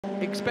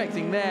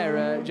expecting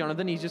there,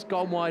 Jonathan. He's just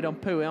gone wide on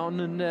Pouillon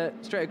and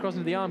straight across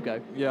into the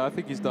Armco. Yeah, I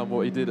think he's done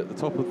what he did at the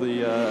top of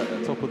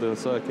the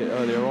circuit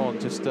earlier on.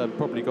 Just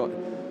probably got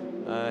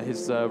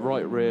his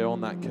right rear on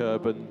that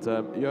curb, and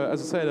you know,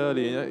 as I said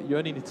earlier, you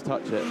only need to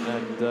touch it,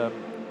 and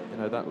you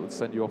know, that would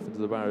send you off into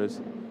the barriers.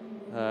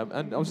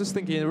 And I was just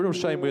thinking, a real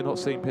shame we're not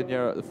seeing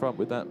Pinheiro at the front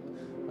with that.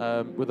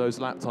 With those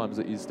lap times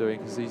that he's doing,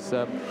 because he's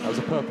that was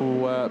a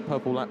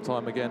purple lap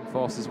time again,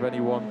 fastest of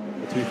anyone,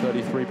 a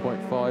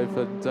 2:33.5,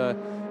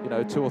 and you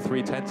know, 2 or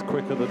 3 tenths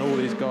quicker than all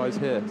these guys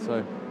here.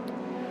 So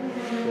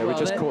yeah, we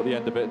just caught the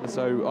end of it, and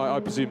so I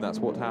presume that's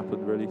what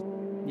happened, really.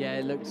 Yeah,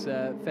 it looks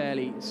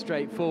fairly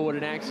straightforward,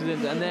 an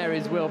accident, and there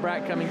is Will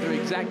Bratt coming through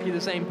exactly the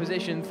same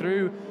position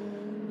through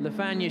Le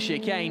Fagnes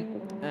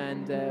chicane,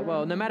 and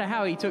well, no matter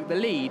how he took the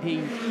lead,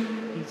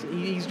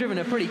 he's driven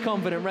a pretty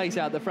confident race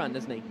out the front,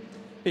 hasn't he?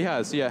 He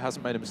has, yeah,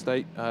 hasn't made a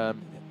mistake,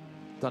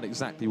 done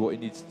exactly what he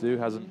needs to do,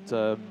 hasn't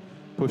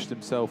pushed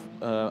himself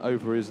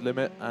over his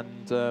limit,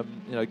 and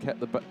you know,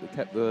 kept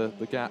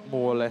the gap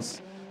more or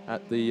less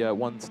at the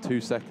 1 to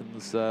 2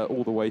 seconds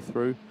all the way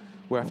through.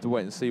 We'll have to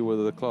wait and see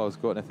whether the car's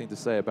got anything to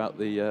say about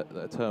the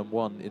turn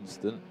 1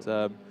 incident,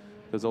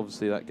 because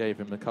obviously that gave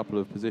him a couple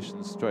of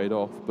positions straight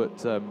off.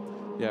 But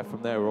yeah,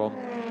 from there on,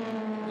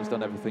 he's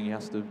done everything he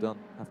has to have done.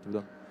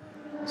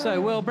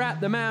 So Will Bratt,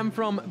 the man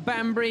from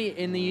Banbury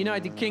in the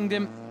United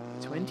Kingdom,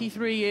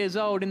 23 years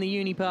old in the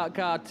Unipark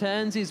car,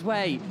 turns his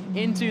way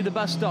into the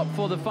bus stop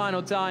for the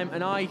final time,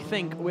 and I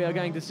think we are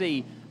going to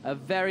see a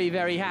very,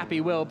 very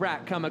happy Will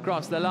Bratt come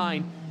across the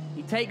line.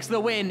 He takes the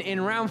win in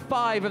round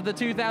 5 of the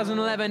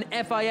 2011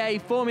 FIA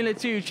Formula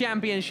 2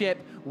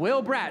 Championship.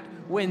 Will Bratt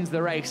wins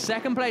the race.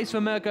 Second place for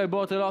Mirko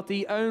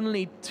Bortolotti,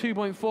 only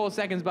 2.4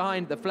 seconds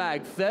behind the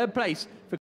flag. Third place